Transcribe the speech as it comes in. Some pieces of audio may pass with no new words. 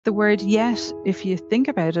The word yet, if you think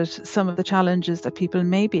about it, some of the challenges that people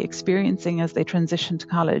may be experiencing as they transition to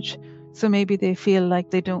college. So maybe they feel like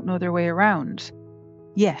they don't know their way around.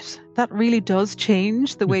 Yet, that really does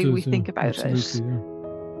change the way we think about absolutely, it. Yeah.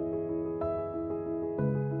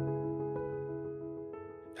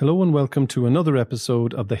 Hello and welcome to another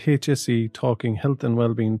episode of the HSE Talking Health and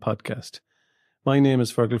Wellbeing podcast. My name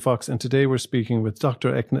is Fergal Fox, and today we're speaking with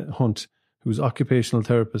Dr. Eithne Hunt, who's Occupational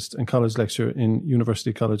Therapist and College Lecturer in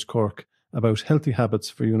University College Cork, about healthy habits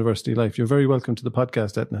for university life. You're very welcome to the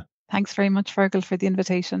podcast, Eithne. Thanks very much, Fergal, for the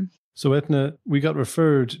invitation. So, Eithne, we got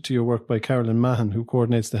referred to your work by Carolyn Mahon, who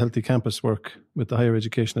coordinates the Healthy Campus work with the Higher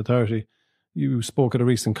Education Authority. You spoke at a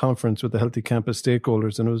recent conference with the Healthy Campus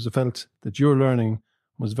stakeholders, and it was felt that your learning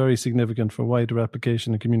was very significant for wider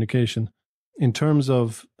application and communication. In terms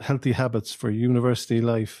of healthy habits for university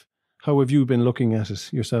life, how have you been looking at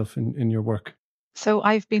it yourself in your work? So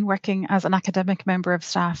I've been working as an academic member of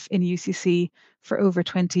staff in UCC for over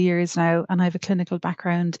 20 years now, and I have a clinical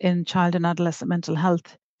background in child and adolescent mental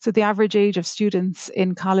health. So the average age of students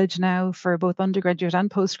in college now for both undergraduate and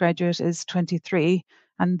postgraduate is 23,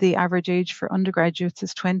 and the average age for undergraduates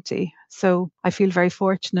is 20. So I feel very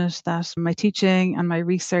fortunate that my teaching and my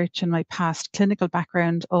research and my past clinical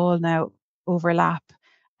background all now overlap.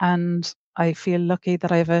 And I feel lucky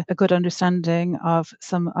that I have a good understanding of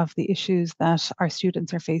some of the issues that our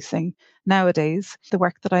students are facing nowadays. The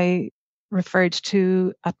work that I referred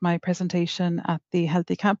to at my presentation at the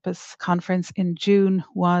Healthy Campus conference in June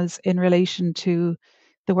was in relation to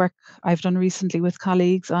the work I've done recently with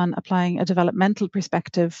colleagues on applying a developmental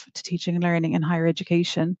perspective to teaching and learning in higher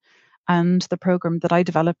education, and the program that I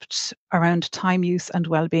developed around time use and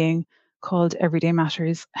well-being called Everyday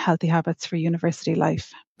Matters, Healthy Habits for University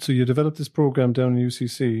Life. So you developed this program down in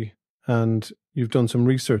UCC and you've done some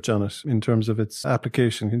research on it in terms of its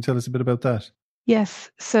application. Can you tell us a bit about that?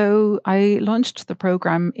 Yes. So I launched the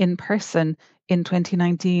program in person in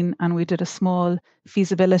 2019, and we did a small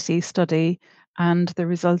feasibility study, and the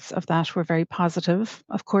results of that were very positive.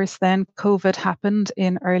 Of course, then COVID happened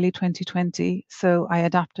in early 2020, so I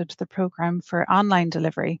adapted the program for online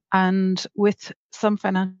delivery. And with some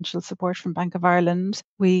financial support from Bank of Ireland,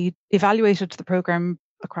 we evaluated the program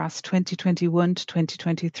across 2021 to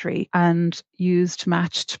 2023 and used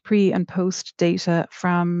matched pre and post data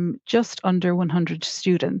from just under 100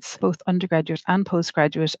 students, both undergraduate and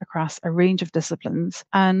postgraduate, across a range of disciplines.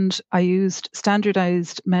 And I used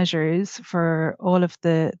standardized measures for all of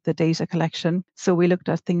the data collection. So we looked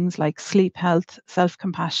at things like sleep health,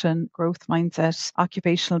 self-compassion, growth mindset,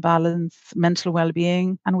 occupational balance, mental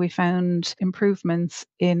well-being, and we found improvements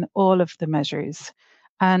in all of the measures.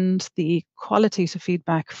 And the qualitative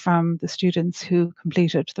feedback from the students who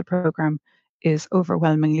completed the program is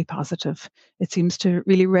overwhelmingly positive. It seems to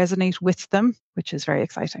really resonate with them, which is very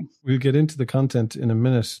exciting. We'll get into the content in a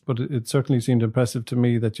minute, but it certainly seemed impressive to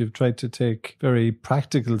me that you've tried to take very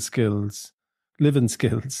practical skills, living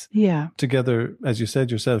skills, together. As you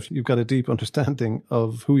said yourself, you've got a deep understanding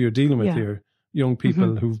of who you're dealing with here. Young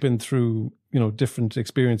people who've been through, different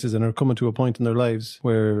experiences and are coming to a point in their lives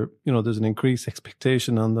where, there's an increased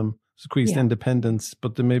expectation on them, increased independence,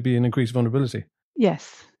 but there may be an increased vulnerability.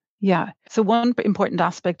 Yes. Yeah. So one important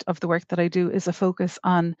aspect of the work that I do is a focus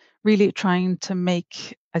on really trying to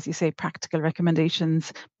make, as you say, practical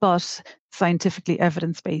recommendations, but scientifically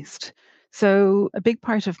evidence-based. So a big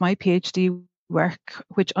part of my PhD work,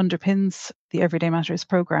 which underpins the Everyday Matters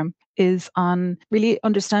program, is on really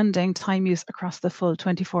understanding time use across the full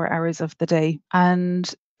 24 hours of the day. And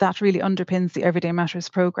that really underpins the Everyday Matters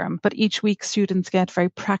program. But each week, students get very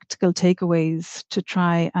practical takeaways to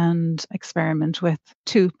try and experiment with.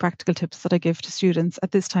 2 practical tips that I give to students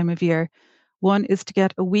at this time of year. One is to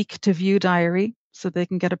get a week to view diary so they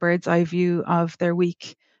can get a bird's eye view of their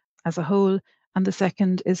week as a whole. And the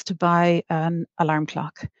second is to buy an alarm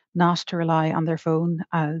clock, not to rely on their phone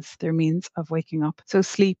as their means of waking up. So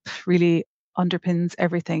sleep really underpins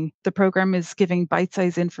everything. The program is giving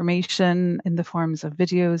bite-sized information in the forms of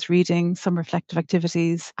videos, reading, some reflective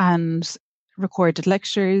activities, and recorded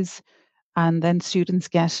lectures. And then students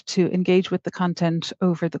get to engage with the content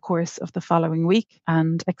over the course of the following week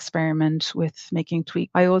and experiment with making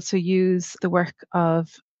tweaks. I also use the work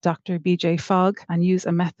of Dr. BJ Fogg and use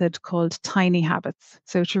a method called tiny habits.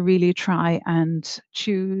 So to really try and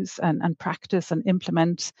choose and practice and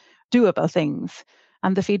implement doable things.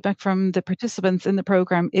 And the feedback from the participants in the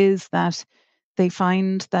program is that they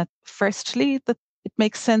find that firstly, that it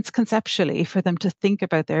makes sense conceptually for them to think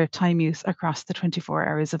about their time use across the 24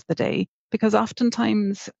 hours of the day, because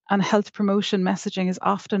oftentimes, and health promotion messaging is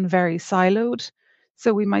often very siloed.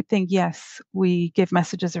 So we might think, yes, we give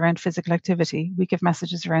messages around physical activity, we give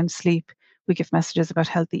messages around sleep, we give messages about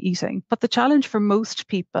healthy eating. But the challenge for most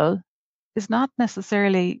people is not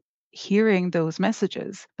necessarily hearing those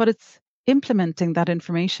messages, but it's implementing that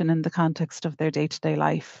information in the context of their day-to-day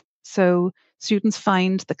life. So students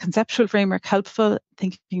find the conceptual framework helpful,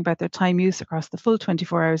 thinking about their time use across the full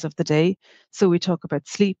 24 hours of the day. So we talk about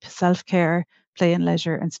sleep, self-care, play and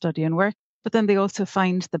leisure, and study and work. But then they also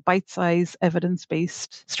find the bite-sized,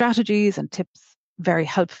 evidence-based strategies and tips very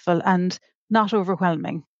helpful and not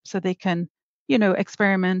overwhelming. So they can,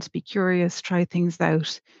 experiment, be curious, try things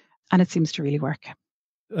out. And it seems to really work.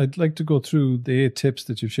 I'd like to go through the 8 tips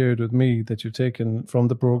that you've shared with me that you've taken from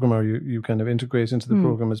the program, or you kind of integrate into the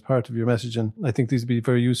program as part of your message. And I think these would be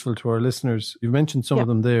very useful to our listeners. You've mentioned some of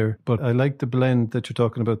them there, but I like the blend that you're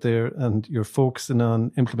talking about there, and you're focusing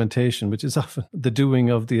on implementation, which is often the doing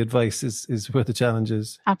of the advice is where the challenge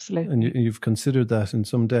is. Absolutely. And you've considered that in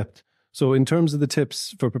some depth. So in terms of the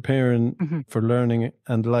tips for preparing for learning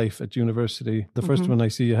and life at university, the first one I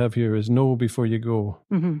see you have here is know before you go.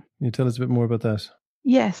 Can you tell us a bit more about that?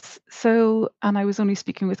 Yes. So, and I was only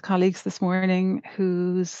speaking with colleagues this morning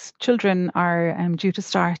whose children are due to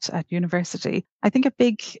start at university. I think a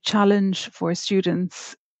big challenge for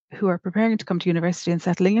students who are preparing to come to university and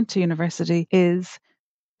settling into university is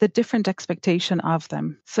the different expectation of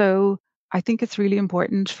them. So I think it's really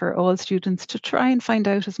important for all students to try and find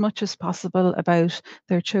out as much as possible about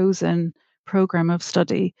their chosen program of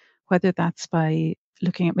study, whether that's by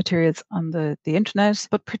looking at materials on the internet,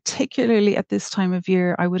 but particularly at this time of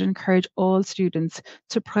year, I would encourage all students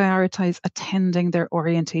to prioritize attending their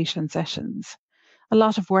orientation sessions. A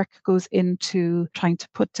lot of work goes into trying to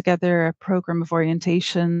put together a program of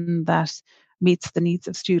orientation that meets the needs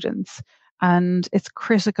of students. And it's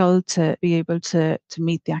critical to be able to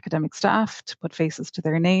meet the academic staff, to put faces to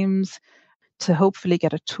their names, to hopefully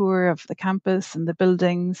get a tour of the campus and the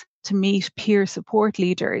buildings, to meet peer support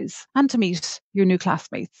leaders, and to meet your new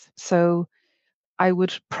classmates. So I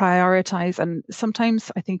would prioritize, and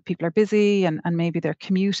sometimes I think people are busy and maybe they're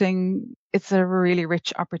commuting. It's a really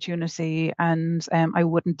rich opportunity, and I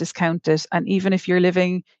wouldn't discount it. And even if you're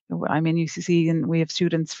living, I'm in UCC and we have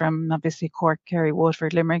students from obviously Cork, Kerry,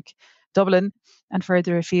 Waterford, Limerick, Dublin, and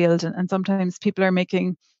further afield. And sometimes people are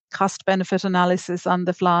making cost benefit analysis on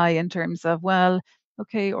the fly in terms of, well,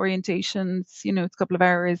 okay, orientations, it's a couple of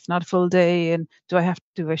hours, not a full day. And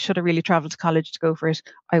should I really travel to college to go for it?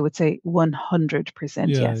 I would say 100%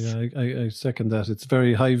 yes. Yeah, I second that. It's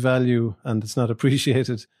very high value and it's not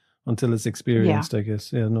appreciated until it's experienced, I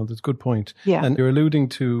guess. Yeah, no, that's a good point. Yeah. And you're alluding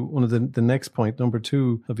to one of the next point, number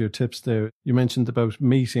 2 of your tips there. You mentioned about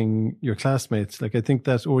meeting your classmates. Like, I think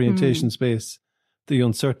that orientation space, the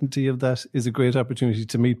uncertainty of that is a great opportunity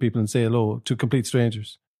to meet people and say hello to complete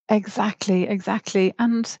strangers. Exactly.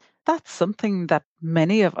 And that's something that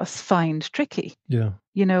many of us find tricky. Yeah.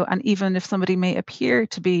 And even if somebody may appear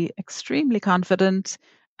to be extremely confident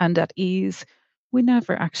and at ease, we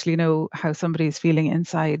never actually know how somebody is feeling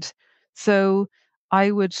inside. So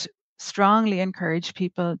I would strongly encourage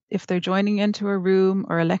people, if they're joining into a room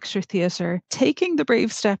or a lecture theatre, taking the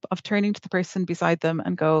brave step of turning to the person beside them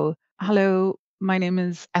and go, hello, my name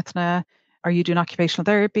is Eithne. Are you doing occupational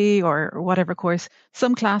therapy or whatever course?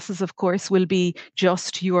 Some classes, of course, will be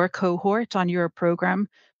just your cohort on your program.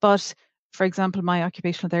 But for example, my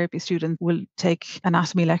occupational therapy students will take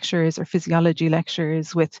anatomy lectures or physiology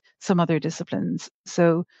lectures with some other disciplines.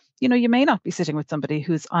 So, you may not be sitting with somebody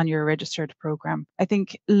who's on your registered program. I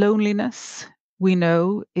think loneliness, we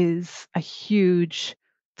know, is a huge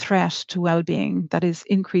threat to well-being that is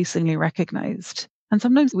increasingly recognized. And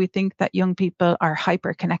sometimes we think that young people are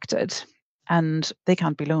hyper-connected and they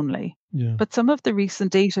can't be lonely. Yeah. But some of the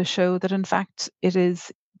recent data show that, in fact, it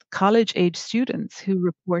is college-age students who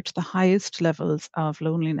report the highest levels of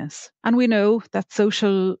loneliness. And we know that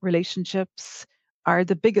social relationships are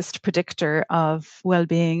the biggest predictor of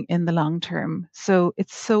well-being in the long term. So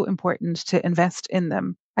it's so important to invest in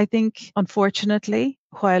them. I think, unfortunately,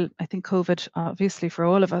 while I think COVID, obviously for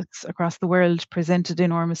all of us across the world, presented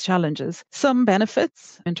enormous challenges, some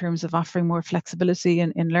benefits in terms of offering more flexibility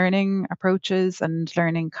in learning approaches and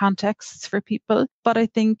learning contexts for people. But I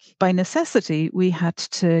think by necessity, we had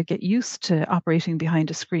to get used to operating behind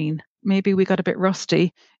a screen. Maybe we got a bit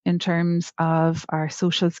rusty in terms of our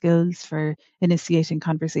social skills for initiating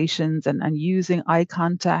conversations and using eye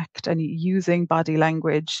contact and using body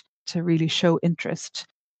language to really show interest.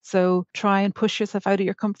 So try and push yourself out of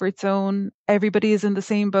your comfort zone. Everybody is in the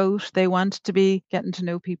same boat. They want to be getting to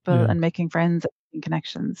know people and making friends and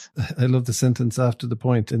connections. I love the sentence after the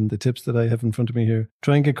point in the tips that I have in front of me here.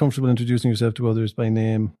 Try and get comfortable introducing yourself to others by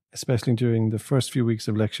name, especially during the first few weeks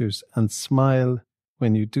of lectures, and smile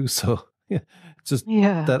when you do so. Just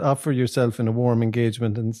that offer yourself in a warm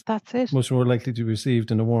engagement, and that's it. Much more likely to be received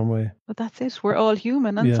in a warm way. But that's it. We're all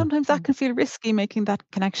human, and sometimes that can feel risky, making that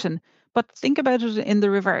connection. But think about it in the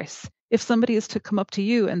reverse. If somebody is to come up to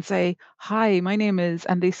you and say, "Hi, my name is,"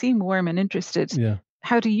 and they seem warm and interested,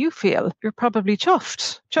 how do you feel? You're probably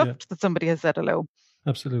chuffed that somebody has said hello.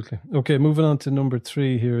 Absolutely. Okay, moving on to number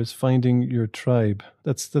 3 here is finding your tribe.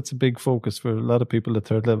 That's a big focus for a lot of people at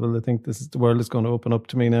third level. I think the world is going to open up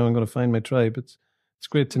to me now. I'm going to find my tribe. It's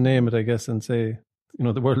great to name it, I guess, and say,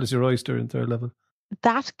 the world is your oyster in third level.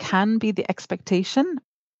 That can be the expectation.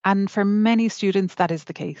 And for many students, that is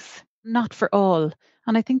the case. Not for all.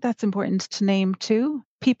 And I think that's important to name too.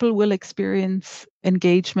 People will experience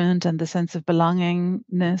engagement and the sense of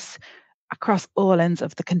belongingness across all ends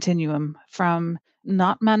of the continuum, from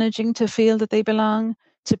not managing to feel that they belong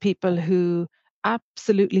to people who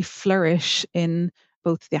absolutely flourish in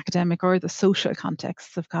both the academic or the social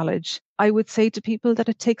contexts of college. I would say to people that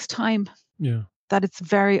it takes time. That it's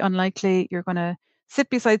very unlikely you're going to sit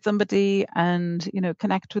beside somebody and,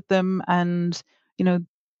 connect with them and,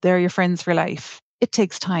 they're your friends for life. It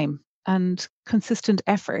takes time and consistent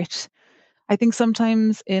effort. I think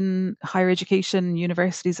sometimes in higher education,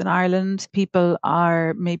 universities in Ireland, people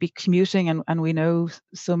are maybe commuting, and we know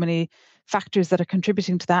so many factors that are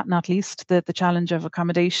contributing to that, not least the challenge of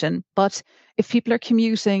accommodation. But if people are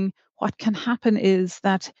commuting, what can happen is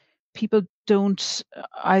that people don't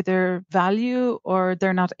either value or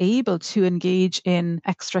they're not able to engage in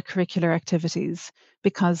extracurricular activities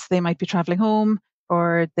because they might be traveling home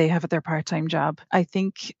or they have their part-time job. I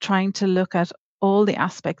think trying to look at all the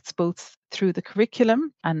aspects, both through the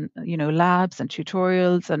curriculum and, labs and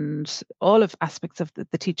tutorials and all of aspects of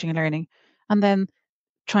the teaching and learning, and then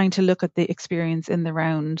trying to look at the experience in the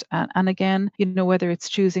round. And again, whether it's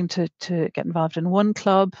choosing to get involved in one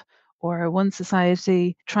club or one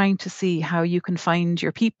society, trying to see how you can find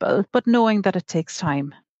your people, but knowing that it takes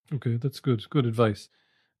time. Okay, that's good. Good advice.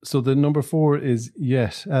 So the number 4 is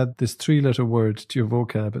yet. Add this 3-letter word to your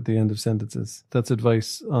vocab at the end of sentences. That's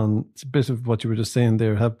advice on, it's a bit of what you were just saying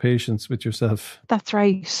there. Have patience with yourself. That's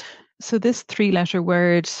right. So this 3-letter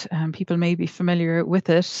word, people may be familiar with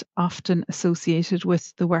it, often associated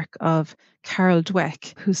with the work of Carol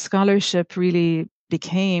Dweck, whose scholarship really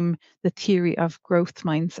became the theory of growth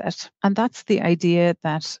mindset. And that's the idea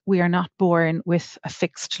that we are not born with a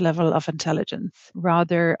fixed level of intelligence.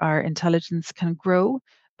 Rather, our intelligence can grow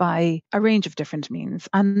by a range of different means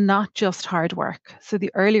and not just hard work. So the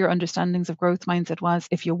earlier understandings of growth mindset was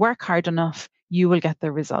if you work hard enough, you will get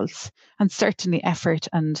the results. And certainly effort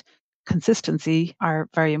and consistency are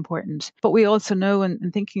very important. But we also know in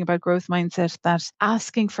thinking about growth mindset that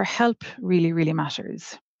asking for help really, really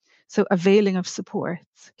matters. So availing of support,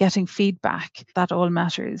 getting feedback, that all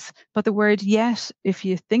matters. But the word yet, if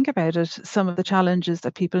you think about it, some of the challenges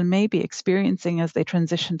that people may be experiencing as they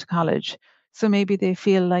transition to college. So maybe they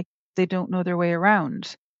feel like they don't know their way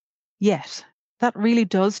around yet. That really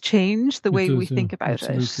does change the way we think about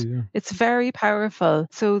it. Yeah. It's very powerful.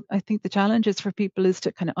 So I think the challenge is for people is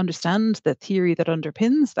to kind of understand the theory that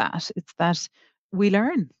underpins that. It's that we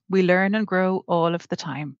learn and grow all of the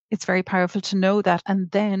time. It's very powerful to know that.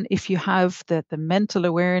 And then if you have the mental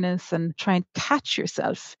awareness and try and catch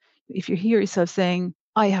yourself, if you hear yourself saying,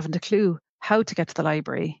 I haven't a clue how to get to the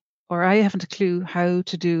library, or I haven't a clue how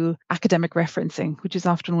to do academic referencing, which is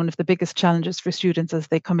often one of the biggest challenges for students as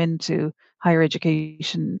they come into higher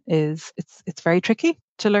education, is it's very tricky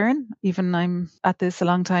to learn. Even I'm at this a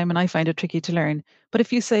long time and I find it tricky to learn. But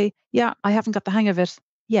if you say, yeah, I haven't got the hang of it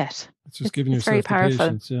yet, it's just giving yourself very powerful.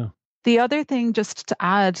 Patience, yeah. The other thing, just to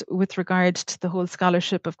add with regard to the whole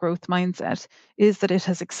scholarship of growth mindset, is that it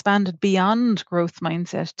has expanded beyond growth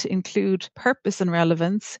mindset to include purpose and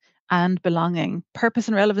relevance and belonging. Purpose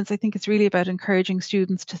and relevance, I think, is really about encouraging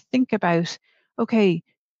students to think about, okay,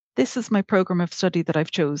 this is my program of study that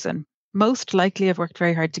I've chosen. Most likely I've worked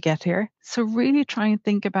very hard to get here. So really try and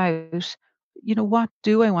think about, what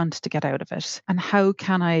do I want to get out of it? And how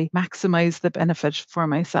can I maximize the benefit for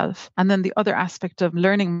myself? And then the other aspect of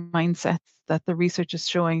learning mindsets that the research is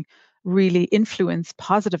showing really influence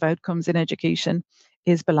positive outcomes in education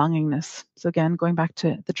is belongingness. So again, going back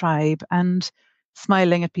to the tribe and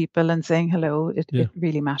smiling at people and saying hello, it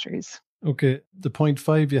really matters. Okay, the point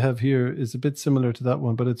 5 you have here is a bit similar to that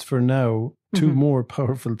one, but it's for now 2 more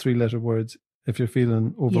powerful 3-letter words. if you're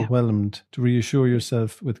feeling overwhelmed, to reassure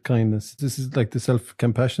yourself with kindness. This is like the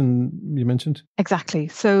self-compassion you mentioned? Exactly.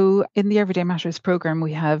 So in the Everyday Matters program,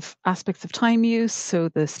 we have aspects of time use, so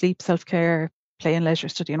the sleep, self-care, play and leisure,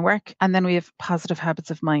 study and work. And then we have positive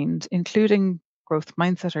habits of mind, including growth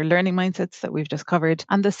mindset or learning mindsets that we've just covered.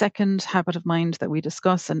 And the second habit of mind that we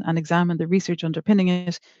discuss and examine the research underpinning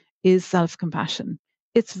it is self-compassion.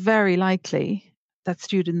 It's very likely that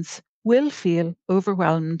students will feel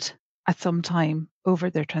overwhelmed at some time over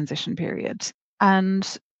their transition period.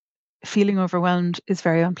 And feeling overwhelmed is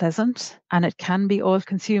very unpleasant and it can be all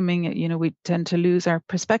consuming. We tend to lose our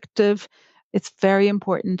perspective. It's very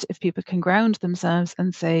important if people can ground themselves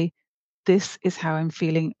and say, this is how I'm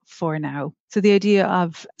feeling for now. So the idea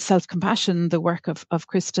of self-compassion, the work of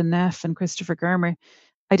Kristen Neff and Christopher Germer,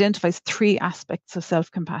 identifies three aspects of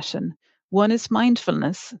self-compassion. One is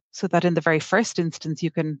mindfulness, so that in the very first instance,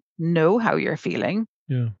 you can know how you're feeling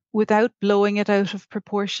without blowing it out of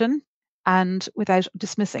proportion and without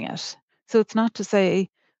dismissing it. So it's not to say,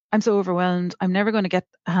 I'm so overwhelmed, I'm never going to get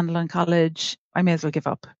a handle on college, I may as well give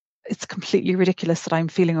up. It's completely ridiculous that I'm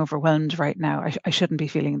feeling overwhelmed right now. I shouldn't be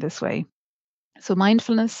feeling this way. So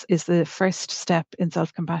mindfulness is the first step in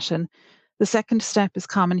self-compassion. The second step is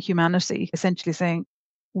common humanity, essentially saying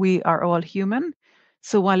we are all human.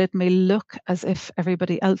 So while it may look as if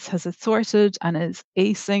everybody else has it sorted and is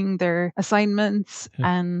acing their assignments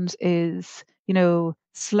and is,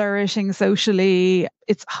 flourishing socially,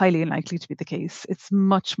 it's highly unlikely to be the case. It's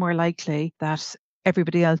much more likely that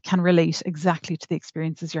everybody else can relate exactly to the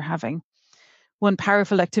experiences you're having. One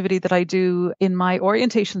powerful activity that I do in my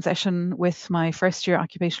orientation session with my first year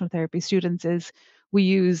occupational therapy students is we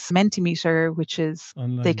use Mentimeter, which is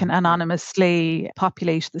online. They can anonymously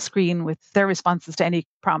populate the screen with their responses to any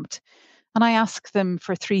prompt. And I ask them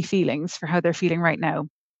for 3 feelings for how they're feeling right now.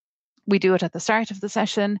 We do it at the start of the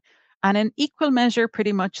session. And in equal measure,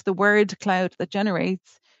 pretty much the word cloud that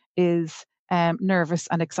generates is nervous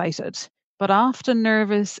and excited. But often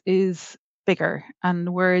nervous is bigger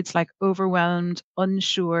and words like overwhelmed,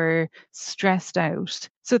 unsure, stressed out.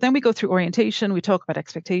 So then we go through orientation, we talk about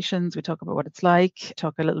expectations, we talk about what it's like,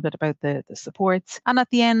 talk a little bit about the supports. And at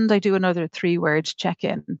the end, I do another 3-word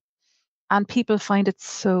check-in. And people find it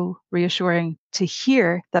so reassuring to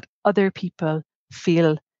hear that other people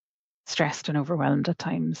feel stressed and overwhelmed at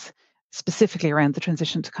times, specifically around the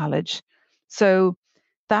transition to college. So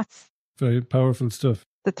that's very powerful stuff.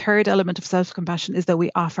 The third element of self-compassion is that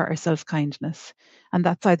we offer ourselves kindness. And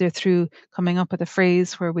that's either through coming up with a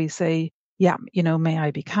phrase where we say, may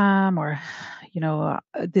I be calm, or,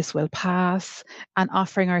 this will pass, and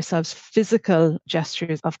offering ourselves physical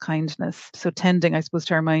gestures of kindness. So tending, I suppose,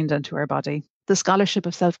 to our mind and to our body. The scholarship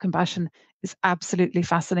of self-compassion is absolutely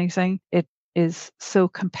fascinating. It is so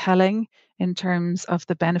compelling in terms of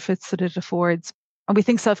the benefits that it affords. And we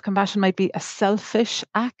think self-compassion might be a selfish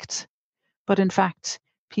act, but in fact,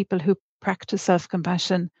 people who practice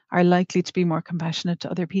self-compassion are likely to be more compassionate to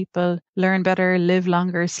other people, learn better, live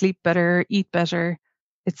longer, sleep better, eat better.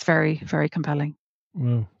 It's very, very compelling.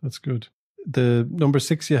 Wow, that's good. The number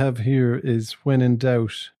 6 you have here is when in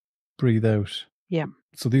doubt, breathe out. Yeah.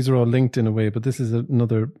 So these are all linked in a way, but this is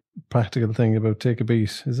another practical thing about take a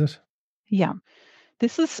beat, is it? Yeah.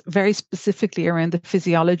 This is very specifically around the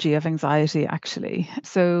physiology of anxiety, actually.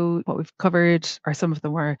 So what we've covered are some of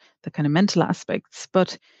them were the kind of mental aspects,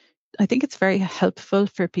 but I think it's very helpful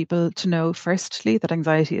for people to know, firstly, that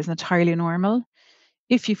anxiety is entirely normal.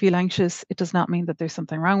 If you feel anxious, it does not mean that there's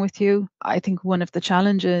something wrong with you. I think one of the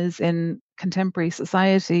challenges in contemporary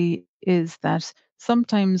society is that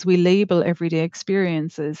sometimes we label everyday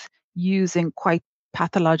experiences using quite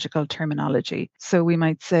pathological terminology. So we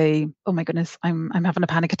might say, oh my goodness, I'm having a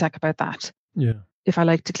panic attack about that. Yeah. If I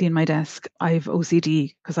like to clean my desk, I have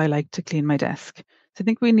OCD because I like to clean my desk. So I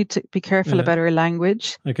think we need to be careful about our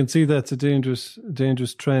language. I can see that's a dangerous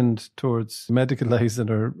trend towards medicalizing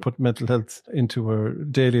or put mental health into our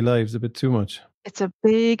daily lives a bit too much. It's a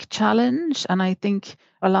big challenge. And I think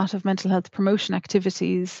a lot of mental health promotion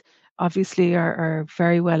activities obviously are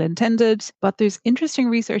very well intended, but there's interesting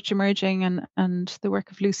research emerging and the work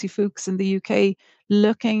of Lucy Fuchs in the UK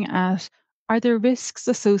looking at, are there risks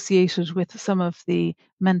associated with some of the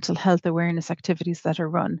mental health awareness activities that are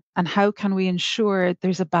run? And how can we ensure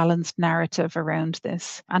there's a balanced narrative around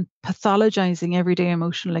this? And pathologizing everyday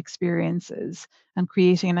emotional experiences and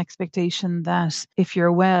creating an expectation that if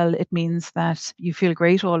you're well, it means that you feel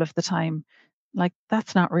great all of the time. Like,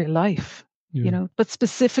 that's not real life. But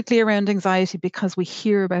specifically around anxiety, because we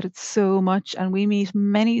hear about it so much and we meet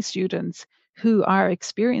many students who are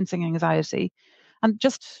experiencing anxiety. And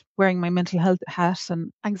just wearing my mental health hat,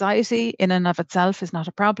 and anxiety in and of itself is not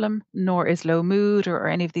a problem, nor is low mood or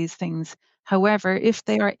any of these things. However, if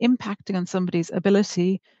they are impacting on somebody's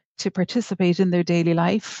ability to participate in their daily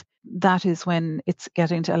life, that is when it's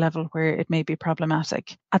getting to a level where it may be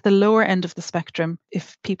problematic. At the lower end of the spectrum,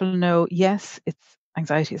 if people know, yes,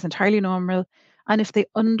 anxiety is entirely normal, and if they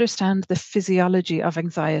understand the physiology of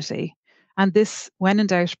anxiety, and this, when in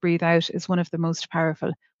doubt, breathe out, is one of the most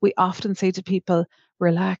powerful. We often say to people,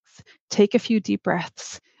 relax, take a few deep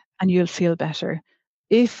breaths, and you'll feel better.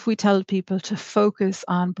 If we tell people to focus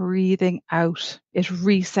on breathing out, it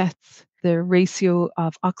resets the ratio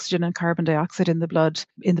of oxygen and carbon dioxide in the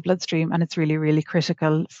bloodstream, and it's really, really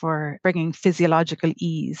critical for bringing physiological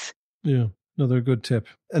ease. Yeah, another good tip.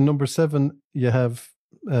 And number 7, you have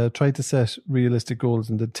tried to set realistic goals,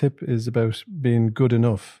 and the tip is about being good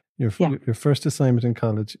enough. Your first assignment in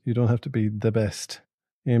college, you don't have to be the best.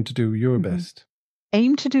 Aim to do your best.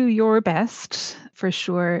 Aim to do your best, for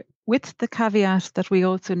sure, with the caveat that we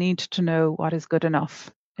also need to know what is good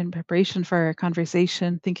enough. In preparation for our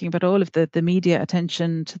conversation, thinking about all of the media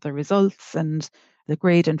attention to the results and the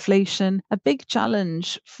grade inflation, a big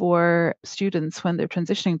challenge for students when they're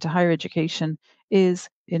transitioning to higher education is,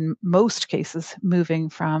 in most cases, moving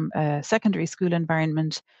from a secondary school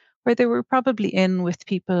environment where they were probably in with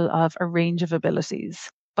people of a range of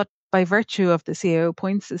abilities. But by virtue of the CAO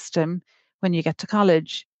point system, when you get to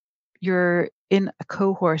college, you're in a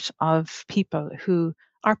cohort of people who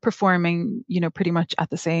are performing, pretty much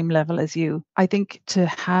at the same level as you. I think to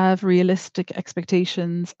have realistic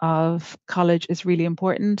expectations of college is really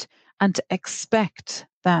important, and to expect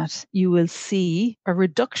that you will see a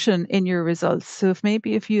reduction in your results. So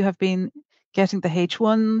if you have been getting the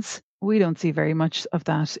H1s, we don't see very much of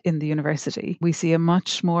that in the university. We see a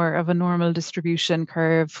much more of a normal distribution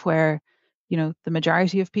curve where the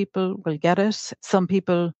majority of people will get it. Some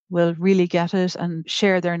people will really get it and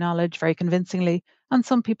share their knowledge very convincingly, and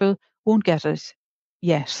some people won't get it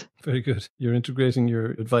yet. Very good. You're integrating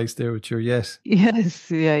your advice there with your yes. Yes,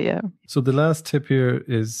 yeah. So the last tip here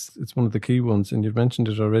it's one of the key ones, and you've mentioned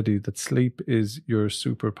it already, that sleep is your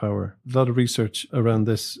superpower. A lot of research around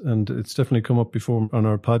this, and it's definitely come up before on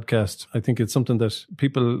our podcast. I think it's something that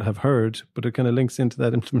people have heard, but it kind of links into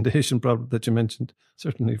that implementation problem that you mentioned.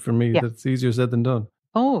 Certainly for me, that's easier said than done.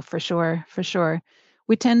 Oh, for sure.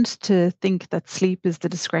 We tend to think that sleep is the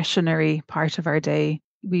discretionary part of our day.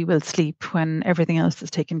 We will sleep when everything else is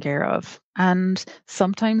taken care of. And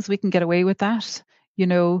sometimes we can get away with that,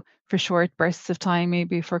 for short bursts of time,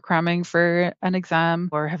 maybe for cramming for an exam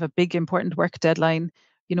or have a big important work deadline.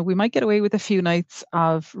 We might get away with a few nights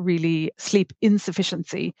of really sleep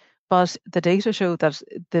insufficiency, but the data show that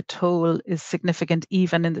the toll is significant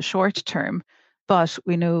even in the short term. But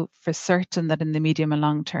we know for certain that in the medium and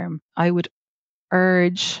long term, I would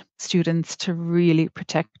urge students to really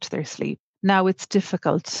protect their sleep. Now it's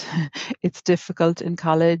difficult. It's difficult in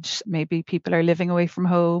college. Maybe people are living away from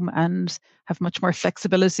home and have much more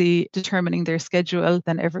flexibility determining their schedule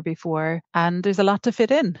than ever before. And there's a lot to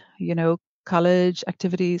fit in, college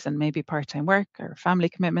activities and maybe part-time work or family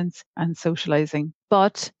commitments and socializing.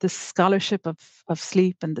 But the scholarship of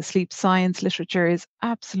sleep and the sleep science literature is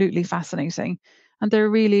absolutely fascinating. And they're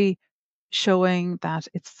really showing that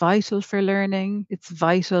it's vital for learning, it's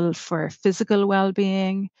vital for physical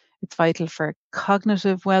well-being, it's vital for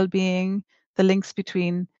cognitive well-being, the links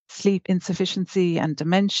between sleep insufficiency and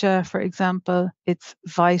dementia, for example. It's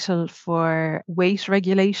vital for weight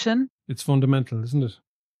regulation. It's fundamental, isn't it?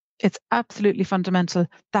 It's absolutely fundamental.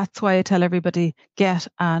 That's why I tell everybody, get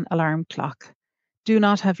an alarm clock. Do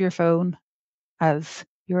not have your phone as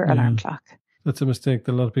your alarm clock. That's a mistake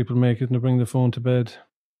that a lot of people make, isn't it? Bring the phone to bed.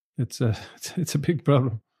 It's a big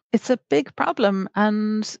problem. It's a big problem.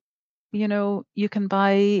 And, you can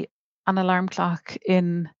buy an alarm clock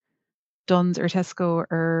in Dunnes or Tesco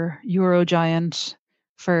or Eurogiant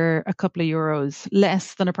for a couple of euros,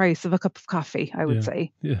 less than the price of a cup of coffee, I would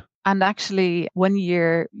say. Yeah. And actually, one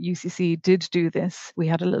year UCC did do this. We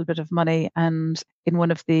had a little bit of money, and in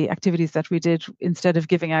one of the activities that we did, instead of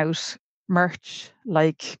giving out merch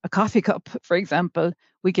like a coffee cup, for example,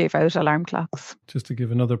 we gave out alarm clocks. Just to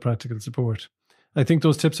give another practical support. I think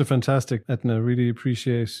those tips are fantastic, Eithne. I really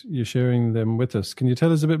appreciate you sharing them with us. Can you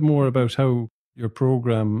tell us a bit more about how your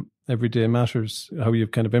program Everyday Matters, how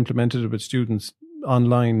you've kind of implemented it with students,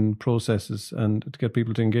 online processes, and to get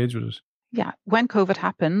people to engage with it? Yeah, when COVID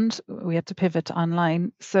happened, we had to pivot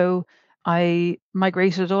online. So I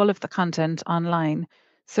migrated all of the content online.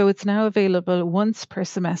 So it's now available once per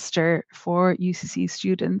semester for UCC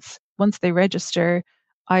students. Once they register,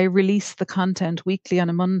 I release the content weekly on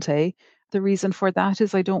a Monday, The reason for that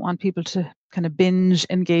is I don't want people to kind of binge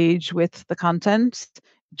engage with the content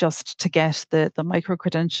just to get the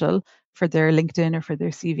micro-credential for their LinkedIn or for their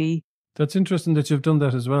CV. That's interesting that you've done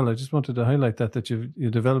that as well. I just wanted to highlight that you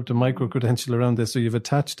developed a micro-credential around this. So you've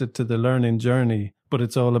attached it to the learning journey, but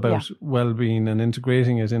it's all about well-being and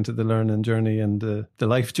integrating it into the learning journey and the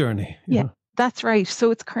life journey. You know? That's right.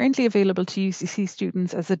 So it's currently available to UCC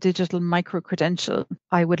students as a digital micro-credential.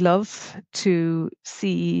 I would love to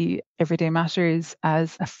see Everyday Matters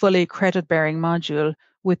as a fully credit-bearing module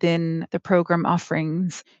within the program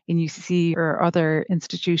offerings in UCC or other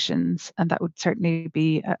institutions. And that would certainly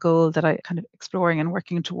be a goal that I'm kind of exploring and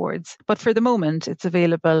working towards. But for the moment, it's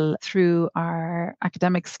available through our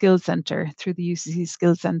Academic Skills Centre, through the UCC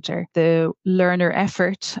Skills Centre. The learner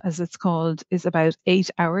effort, as it's called, is about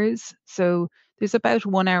 8 hours. So there's about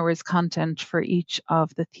 1 hour's content for each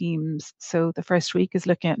of the themes. So the first week is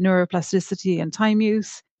looking at neuroplasticity and time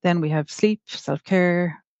use. Then we have sleep,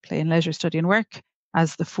 self-care, play and leisure, study and work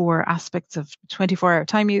as the 4 aspects of 24-hour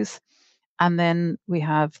time use. And then we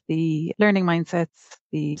have the learning mindsets,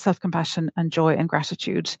 the self-compassion and joy and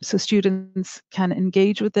gratitude. So students can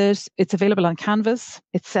engage with it. It's available on Canvas.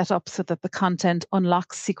 It's set up so that the content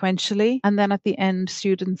unlocks sequentially. And then at the end,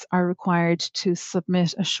 students are required to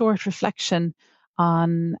submit a short reflection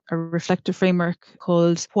on a reflective framework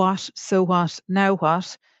called What, So What, Now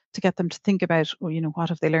What, to get them to think about, what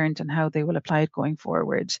have they learned and how they will apply it going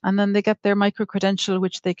forward. And then they get their micro-credential,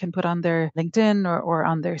 which they can put on their LinkedIn or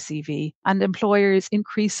on their CV. And employers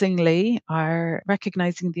increasingly are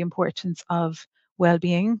recognizing the importance of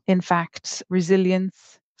well-being. In fact,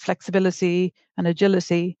 resilience, flexibility, and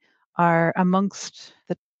agility are amongst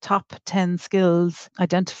the top 10 skills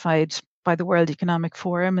identified by the World Economic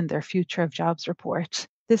Forum in their Future of Jobs report.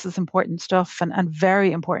 This is important stuff and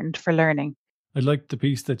very important for learning. I like the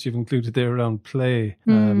piece that you've included there around play.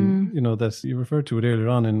 That you referred to it earlier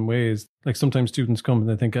on in ways like sometimes students come and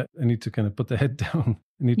they think I need to kind of put the head down.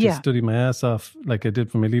 I need to study my ass off like I did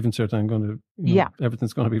for my Leaving Cert. I'm going to,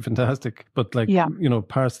 everything's going to be fantastic. But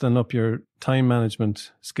parceling up your time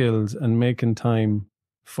management skills and making time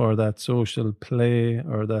for that social play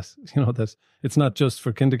or that it's not just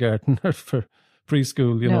for kindergarten or for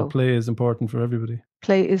preschool. Play is important for everybody.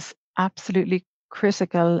 Play is absolutely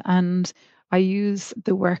critical. And I use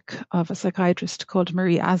the work of a psychiatrist called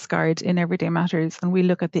Marie Asgard in Everyday Matters, and we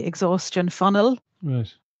look at the exhaustion funnel.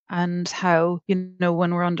 Right. And how,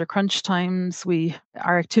 when we're under crunch times,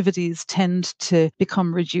 our activities tend to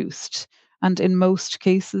become reduced. And in most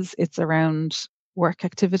cases, it's around work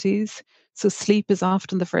activities. So sleep is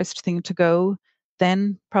often the first thing to go.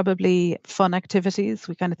 Then probably fun activities.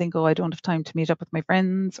 We kind of think, I don't have time to meet up with my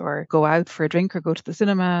friends or go out for a drink or go to the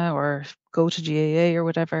cinema or go to GAA or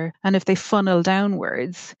whatever. And if they funnel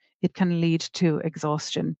downwards, it can lead to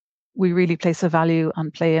exhaustion. We really place a value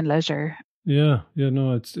on play and leisure. Yeah,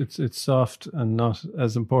 no, it's soft and not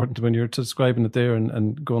as important when you're describing it there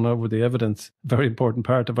and going over the evidence. Very important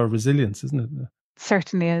part of our resilience, isn't it?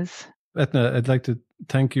 Certainly is. Eithne, I'd like to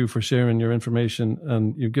thank you for sharing your information,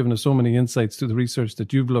 and you've given us so many insights to the research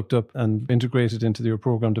that you've looked up and integrated into your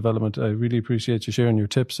program development. I really appreciate you sharing your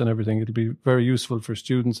tips and everything. It'll be very useful for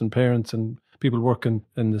students and parents and people working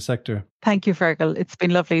in the sector. Thank you, Fergal. It's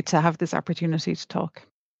been lovely to have this opportunity to talk.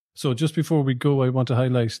 So just before we go, I want to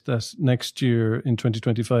highlight that next year in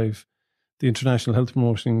 2025, the International Health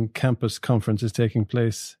Promoting Campus Conference is taking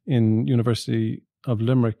place in University of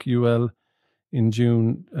Limerick, UL, in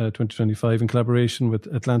June 2025 in collaboration with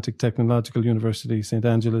Atlantic Technological University, St.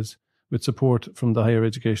 Angela's, with support from the Higher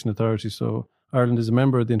Education Authority. So Ireland is a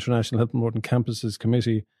member of the International Health Promoting Campuses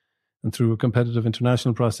Committee, and through a competitive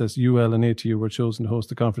international process, UL and ATU were chosen to host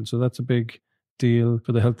the conference. So that's a big deal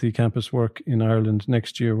for the healthy campus work in Ireland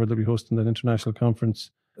next year, where they'll be hosting that international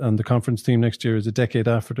conference. And the conference theme next year is a decade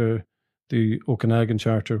after the Okanagan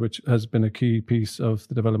Charter, which has been a key piece of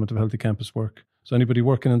the development of healthy campus work. So anybody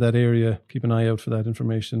working in that area, keep an eye out for that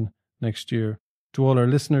information next year. To all our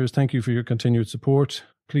listeners, thank you for your continued support.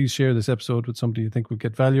 Please share this episode with somebody you think would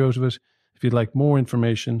get value out of it. If you'd like more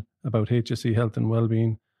information about HSE health and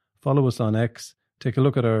wellbeing, follow us on X, take a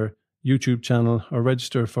look at our YouTube channel, or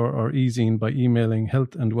register for our e-zine by emailing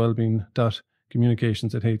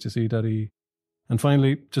healthandwellbeing.communications@hse.ie. And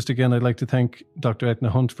finally, just again, I'd like to thank Dr. Eithne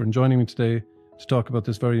Hunt for joining me today to talk about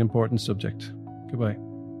this very important subject. Goodbye.